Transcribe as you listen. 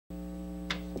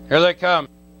Here they come.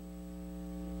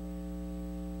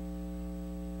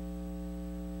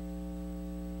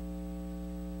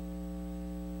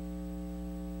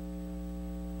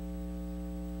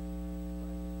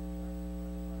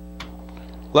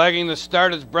 Lagging the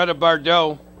start is Bretta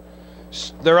Bardot.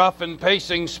 They're off and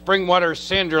pacing. Springwater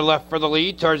Sandra left for the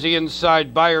lead. Towards the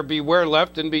inside, Buyer Beware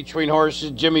left. In between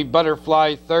horses, Jimmy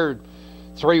Butterfly third.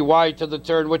 3 wide to the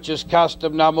turn, Witch's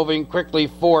Costume now moving quickly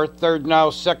fourth. Third now,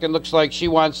 second looks like she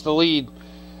wants the lead.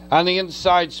 On the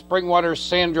inside, Springwater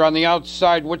Sandra. On the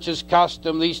outside, Witch's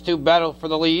Costume. These two battle for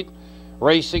the lead.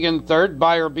 Racing in third,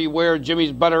 Buyer Beware,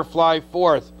 Jimmy's Butterfly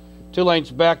fourth. 2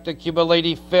 lengths back to Cuba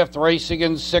Lady fifth. Racing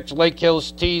in sixth, Lake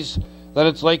Hills Tease. Then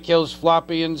it's Lake Hills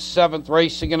Floppy in seventh.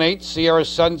 Racing in eighth, Sierra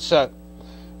Sunset.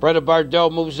 Bretta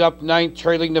Bardot moves up ninth,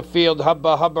 trailing the field.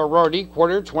 Hubba Hubba Rorty,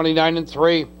 quarter 29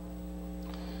 3.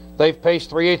 They've paced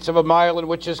 3/8 of a mile, and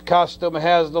Witch's Costume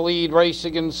has the lead.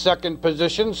 Racing in second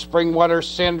position, Springwater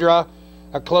Sandra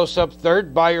a close-up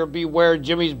third. Buyer Beware,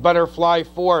 Jimmy's Butterfly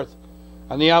fourth.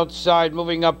 On the outside,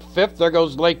 moving up fifth, there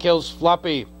goes Lake Hills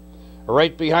Floppy.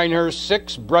 Right behind her,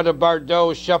 sixth, Bretta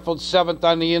Bardot, shuffled seventh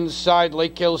on the inside,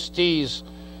 Lake Hills Tease.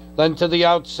 Then to the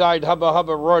outside, Hubba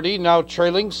Hubba Rorty, now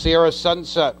trailing Sierra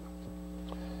Sunset.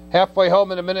 Halfway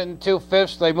home in 1 minute and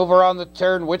 2/5, they move around the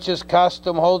turn. Witch's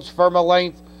Costume holds firm a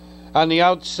length. On the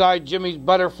outside, Jimmy's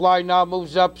Butterfly now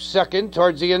moves up second.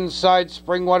 Towards the inside,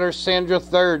 Springwater Sandra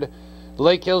third.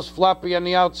 Lake Hills Floppy on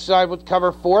the outside would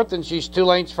cover fourth, and she's 2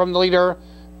 lengths from the leader.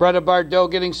 Bretta Bardot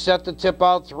getting set to tip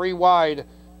out 3 wide.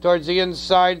 Towards the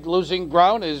inside, losing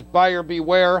ground is Buyer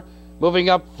Beware. Moving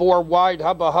up 4 wide,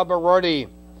 Hubba Hubba Rorty.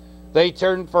 They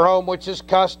turn for home, Witch's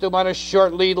Costume on a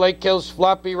short lead. Lake Hills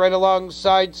Floppy right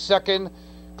alongside second.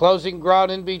 Closing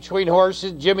ground in between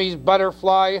horses, Jimmy's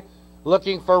Butterfly.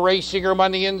 Looking for racing room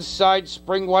on the inside,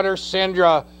 Springwater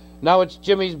Sandra. Now it's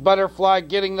Jimmy's Butterfly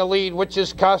getting the lead.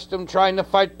 Witch's Costume trying to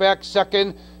fight back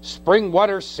second.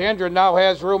 Springwater Sandra now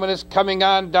has room and is coming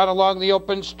on down along the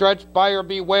open stretch. Buyer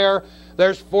Beware.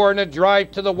 There's 4 in a drive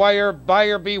to the wire.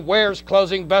 Buyer Beware's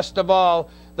closing best of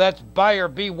all. That's Buyer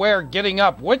Beware getting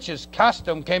up. Witch's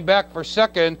Costume came back for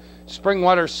second.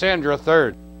 Springwater Sandra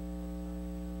third.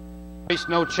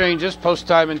 No changes. Post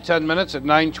time in 10 minutes at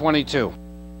 9:22.